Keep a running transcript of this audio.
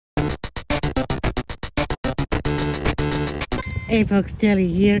Apex Telly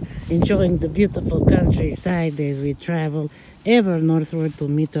here, enjoying the beautiful countryside as we travel ever northward to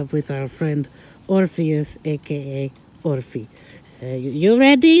meet up with our friend Orpheus, aka Orphe. You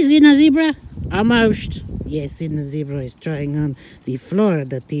ready, Zina Zebra? Almost. Yes, Zina Zebra is trying on the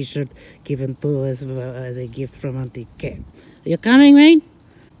Florida t-shirt given to us as a gift from Auntie Kat. You coming, mate?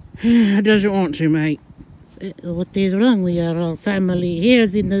 Doesn't want to, mate. What is wrong? We are all family here.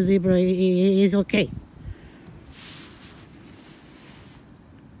 Zina Zebra is okay.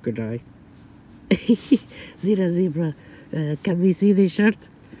 Good day. Zina Zebra, can we see the shirt?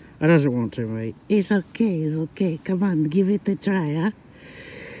 I doesn't want to, mate. It's okay. Come on, give it a try, huh?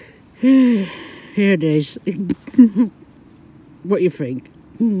 Here it is. What you think?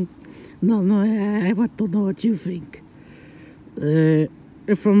 No, I want to know what you think.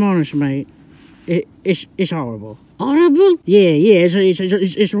 If I'm honest, mate, it's horrible. Horrible? Yeah,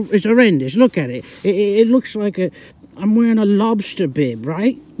 it's horrendous. Look at it. It looks like I'm wearing a lobster bib,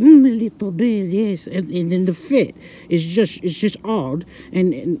 right? A little bit, yes. And then the fit is just odd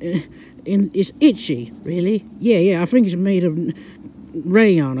and it's itchy. Really? Yeah. I think it's made of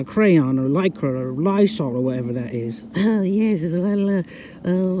rayon or crayon or lycra or Lysol or whatever that is. Oh, yes. Well,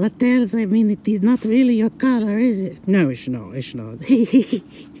 what else? I mean, it is not really your color, is it? No, it's not.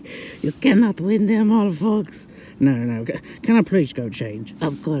 You cannot win them all, folks. No. Can I please go change?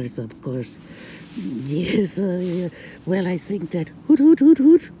 Of course. Yes, well, I think that... Hoot.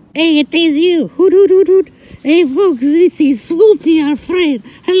 Hey, it is you. Hoot. Hey, folks, this is Swoopy, our friend.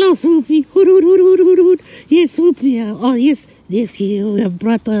 Hello, Swoopy. Hoot. Yes, Swoopy. Oh, yes, you have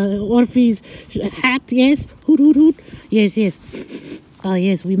brought Orphe's hat, yes? Hoot. Yes. Oh,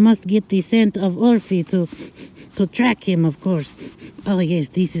 yes, we must get the scent of Orphe to track him, of course. Oh, yes,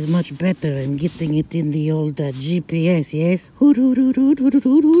 this is much better. I'm getting it in the old GPS, yes? Hoot.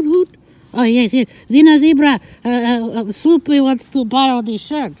 Oh, yes. Zina Zebra, Swoopy wants to borrow the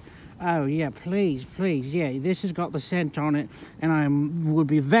shirt. Oh, yeah, please. Yeah, this has got the scent on it, and I would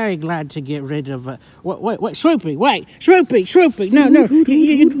be very glad to get rid of it. Wait, Swoopy, wait. Swoopy, no.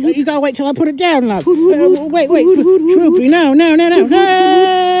 You gotta wait till I put it down, love. Wait. Swoopy, no.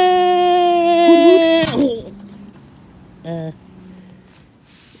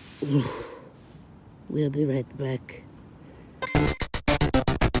 We'll be right back.